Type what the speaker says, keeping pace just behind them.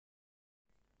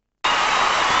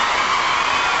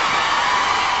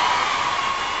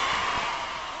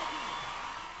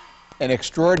an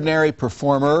extraordinary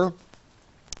performer,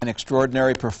 an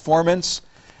extraordinary performance,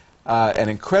 an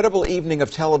incredible evening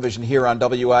of television here on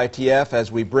WITF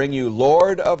as we bring you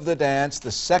Lord of the Dance,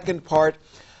 the second part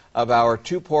of our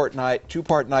two-part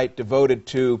night devoted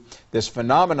to this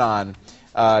phenomenon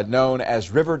known as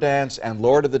River Dance and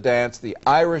Lord of the Dance, the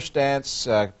Irish dance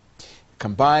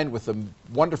combined with the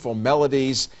wonderful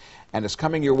melodies, and it's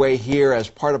coming your way here as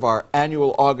part of our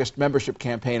annual August membership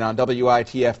campaign on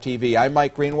WITF TV. I'm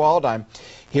Mike Greenwald. I'm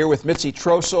here with Mitzi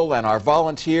Trossel and our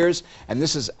volunteers, and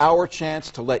this is our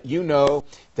chance to let you know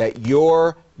that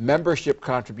your membership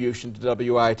contribution to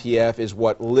WITF is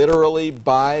what literally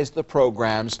buys the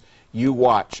programs you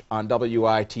watch on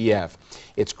WITF.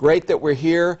 It's great that we're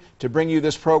here to bring you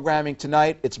this programming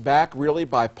tonight. It's back really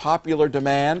by popular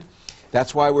demand.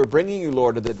 That's why we're bringing you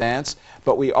Lord of the Dance,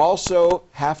 but we also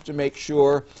have to make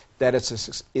sure that it's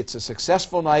a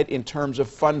successful night in terms of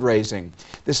fundraising.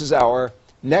 This is our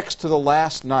next to the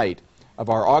last night of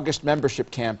our August membership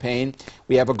campaign.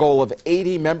 We have a goal of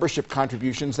 80 membership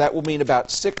contributions. That will mean about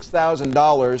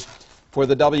 $6,000 for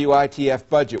the WITF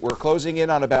budget. We're closing in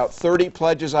on about 30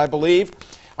 pledges, I believe.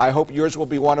 I hope yours will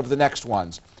be one of the next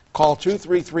ones. Call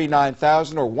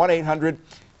 233-9000 or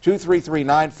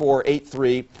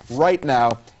 1-800-233-9483 right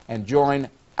now and join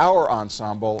our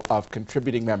ensemble of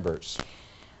contributing members.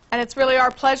 And it's really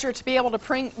our pleasure to be able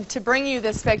to bring you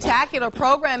this spectacular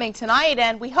programming tonight,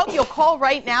 and we hope you'll call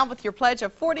right now with your pledge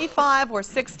of $45 or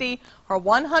 $60 or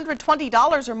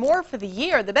 $120 or more for the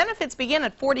year. The benefits begin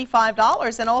at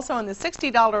 $45 and also in the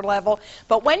 $60 level,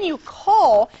 but when you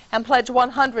call and pledge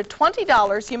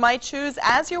 $120, you might choose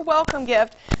as your welcome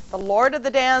gift the Lord of the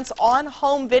Dance on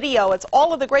home video. It's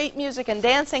all of the great music and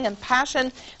dancing and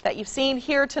passion that you've seen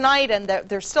here tonight, and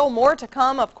there's still more to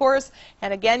come, of course.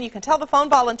 And again, you can tell the phone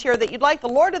volunteer that you'd like the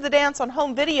Lord of the Dance on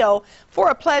home video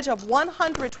for a pledge of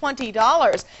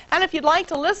 $120. And if you'd like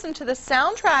to listen to the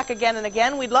soundtrack again and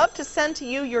again, we'd love to send to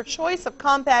you your choice of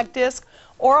compact disc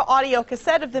or audio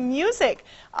cassette of the music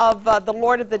of the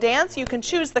Lord of the Dance. You can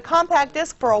choose the compact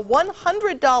disc for a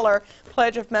 $100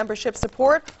 pledge of membership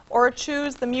support, or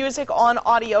choose the music on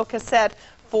audio cassette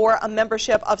for a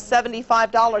membership of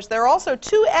 $75. There are also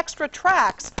 2 extra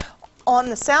tracks on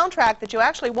the soundtrack that you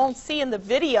actually won't see in the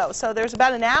video. So there's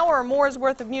about an hour or more's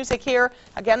worth of music here.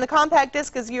 Again, the compact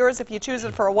disc is yours if you choose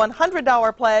it for a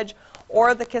 $100 pledge,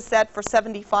 or the cassette for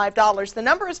 $75. The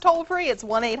number is toll-free. It's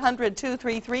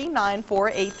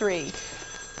 1-800-233-9483.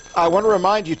 I want to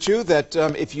remind you, too, that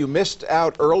if you missed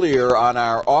out earlier on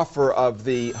our offer of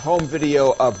the home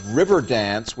video of River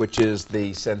Dance, which is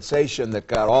the sensation that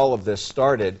got all of this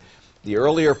started, the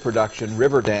earlier production,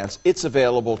 River Dance, it's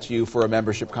available to you for a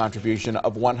membership contribution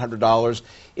of $100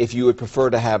 if you would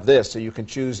prefer to have this. So you can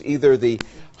choose either the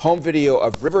home video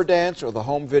of River Dance or the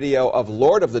home video of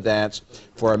Lord of the Dance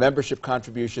for a membership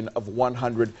contribution of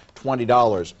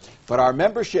 $120. But our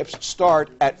memberships start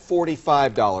at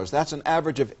 $45. That's an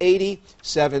average of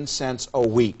 87 cents a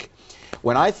week.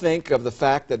 When I think of the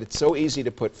fact that it's so easy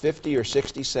to put 50 or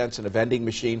 60 cents in a vending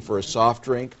machine for a soft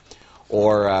drink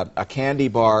or a candy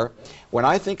bar, when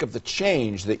I think of the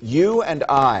change that you and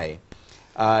I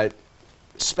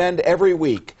spend every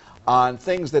week on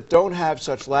things that don't have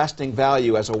such lasting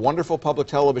value as a wonderful public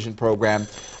television program,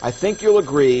 I think you'll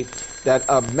agree that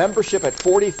a membership at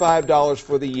 $45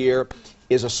 for the year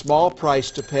is a small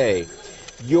price to pay.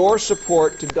 Your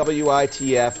support to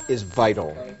WITF is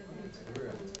vital.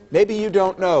 Maybe you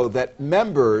don't know that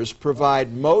members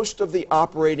provide most of the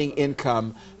operating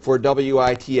income for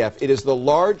WITF. It is the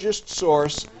largest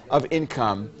source of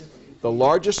income, the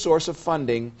largest source of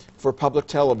funding for public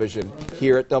television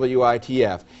here at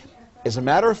WITF. As a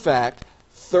matter of fact,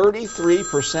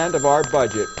 33% of our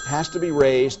budget has to be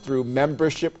raised through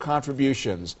membership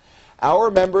contributions.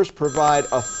 Our members provide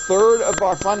a third of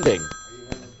our funding.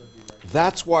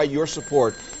 That's why your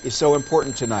support is so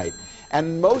important tonight.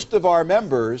 And most of our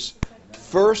members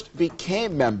first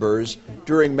became members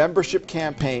during membership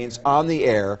campaigns on the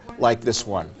air like this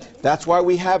one. That's why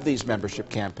we have these membership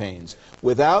campaigns.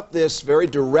 Without this very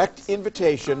direct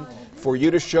invitation for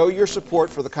you to show your support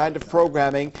for the kind of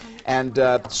programming and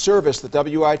service that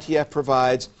WITF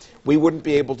provides, we wouldn't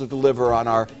be able to deliver on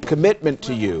our commitment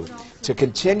to you, to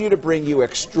continue to bring you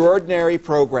extraordinary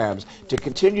programs, to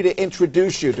continue to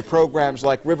introduce you to programs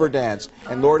like River Dance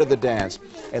and Lord of the Dance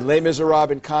and Les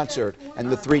Miserables in Concert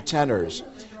and the Three Tenors.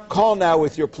 Call now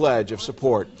with your pledge of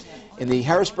support. In the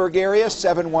Harrisburg area,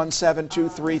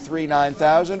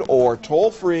 717-233-9000 or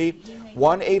toll-free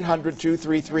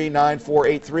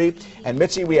 1-800-233-9483. And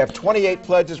Mitzi, we have 28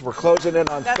 pledges. We're closing in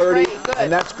on 30,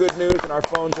 and that's good news, and our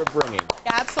phones are bringing.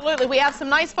 Yeah, absolutely. We have some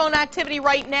nice phone activity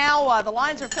right now. The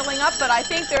lines are filling up, but I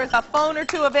think there's a phone or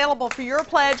two available for your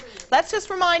pledge. Let's just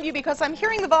remind you, because I'm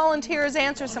hearing the volunteers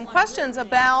answer some questions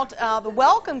about the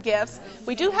welcome gifts.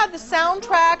 We do have the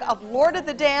soundtrack of Lord of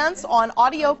the Dance on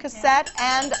audio cassette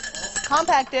and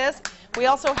compact disc. We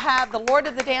also have the Lord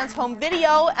of the Dance home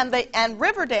video and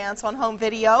River Dance on home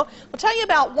video. We'll tell you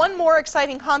about one more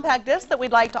exciting compact disc that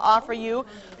we'd like to offer you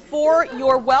for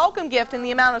your welcome gift in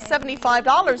the amount of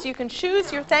 $75. You can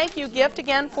choose your thank you gift,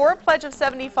 again, for a pledge of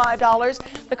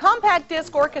 $75. The compact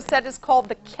disc or cassette is called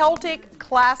the Celtic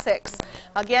Classics.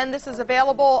 Again, this is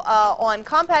available on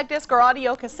compact disc or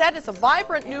audio cassette. It's a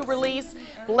vibrant new release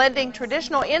blending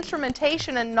traditional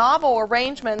instrumentation and novel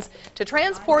arrangements to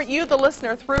transport you, the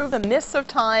listener, through the mists of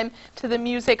time to the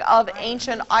music of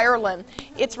ancient Ireland.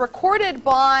 It's recorded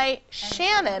by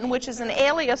Shannon, which is an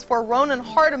alias for Ronan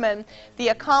Hardiman, the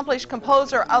accomplished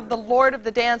composer of the Lord of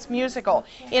the Dance musical.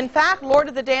 In fact, Lord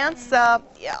of the Dance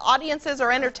audiences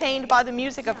are entertained by the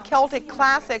music of Celtic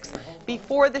classics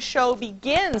before the show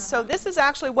begins. So this is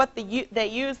actually what they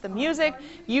use, the music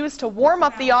used to warm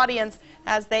up the audience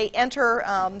as they enter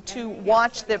to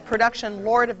watch the production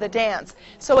Lord of the Dance.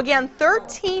 So again,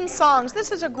 13 songs.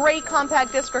 This is a great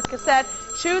compact disc or cassette.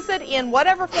 Choose it in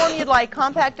whatever form you'd like,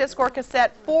 compact disc or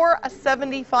cassette, for a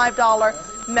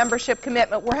 $75 membership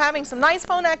commitment. We're having some nice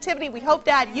phone activity. We hope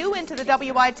to add you into the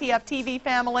WITF TV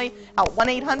family at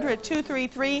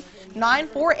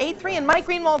 1-800-233-9483. And Mike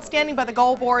Greenwald's standing by the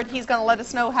goal board. He's going to let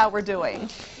us know how we're doing.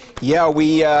 Yeah,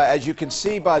 we, as you can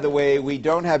see, by the way, we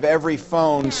don't have every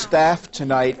phone staffed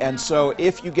tonight, and so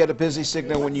if you get a busy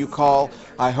signal when you call,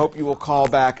 I hope you will call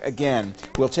back again.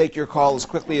 We'll take your call as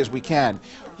quickly as we can.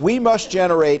 We must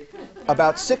generate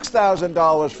about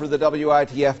 $6,000 for the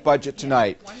WITF budget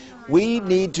tonight. We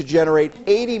need to generate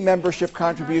 80 membership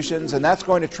contributions, and that's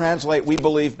going to translate, we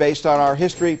believe, based on our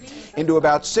history, into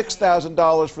about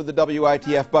 $6,000 for the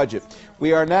WITF budget.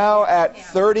 We are now at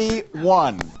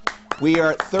 31. We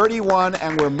are at 31,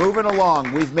 and we're moving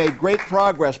along. We've made great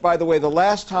progress. By the way, the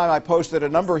last time I posted a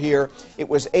number here, it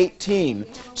was 18.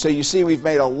 So you see we've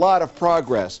made a lot of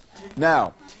progress.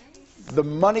 Now, the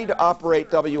money to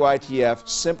operate WITF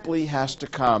simply has to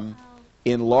come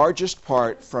in largest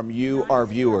part from you, our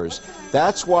viewers.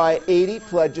 That's why 80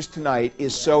 pledges tonight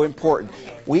is so important.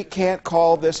 We can't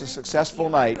call this a successful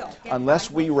night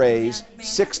unless we raise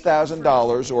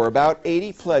 $6,000, or about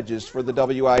 80 pledges, for the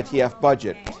WITF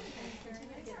budget.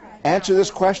 Answer this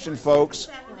question, folks.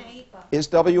 Is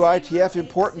WITF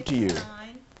important to you?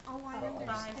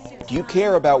 Do you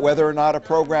care about whether or not a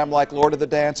program like Lord of the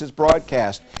Dance is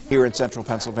broadcast here in central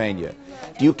Pennsylvania?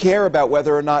 Do you care about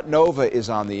whether or not Nova is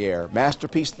on the air,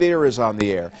 Masterpiece Theater is on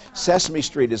the air, Sesame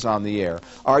Street is on the air,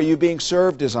 Are You Being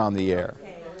Served is on the air?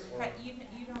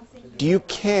 Do you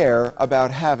care about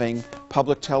having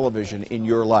public television in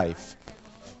your life?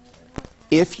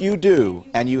 If you do,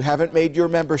 and you haven't made your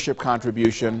membership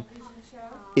contribution,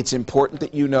 it's important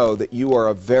that you know that you are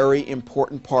a very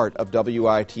important part of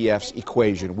WITF's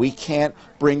equation. We can't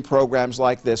bring programs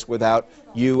like this without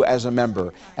you as a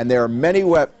member. And there are many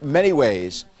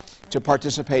ways to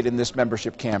participate in this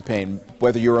membership campaign,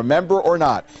 whether you're a member or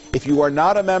not. If you are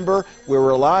not a member, we're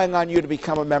relying on you to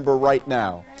become a member right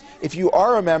now. If you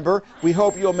are a member, we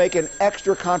hope you'll make an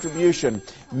extra contribution.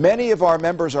 Many of our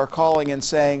members are calling and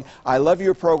saying, I love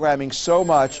your programming so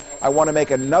much, I want to make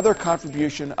another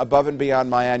contribution above and beyond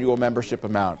my annual membership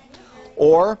amount.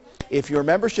 Or, if your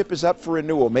membership is up for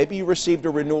renewal, maybe you received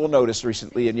a renewal notice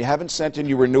recently and you haven't sent in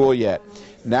your renewal yet.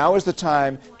 Now is the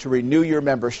time to renew your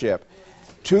membership.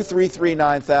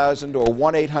 233-9000 or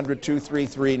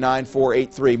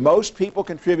 1-800-233-9483. Most people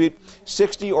contribute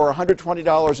 $60 or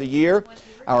 $120 a year.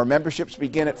 Our memberships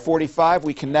begin at 45.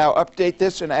 We can now update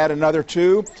this and add another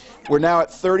 2. We're now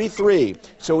at 33,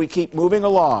 so we keep moving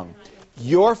along.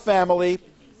 Your family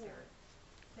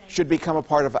should become a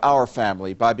part of our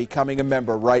family by becoming a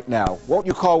member right now. Won't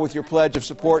you call with your pledge of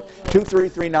support?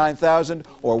 233-9000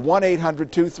 or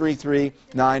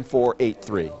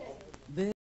 1-800-233-9483.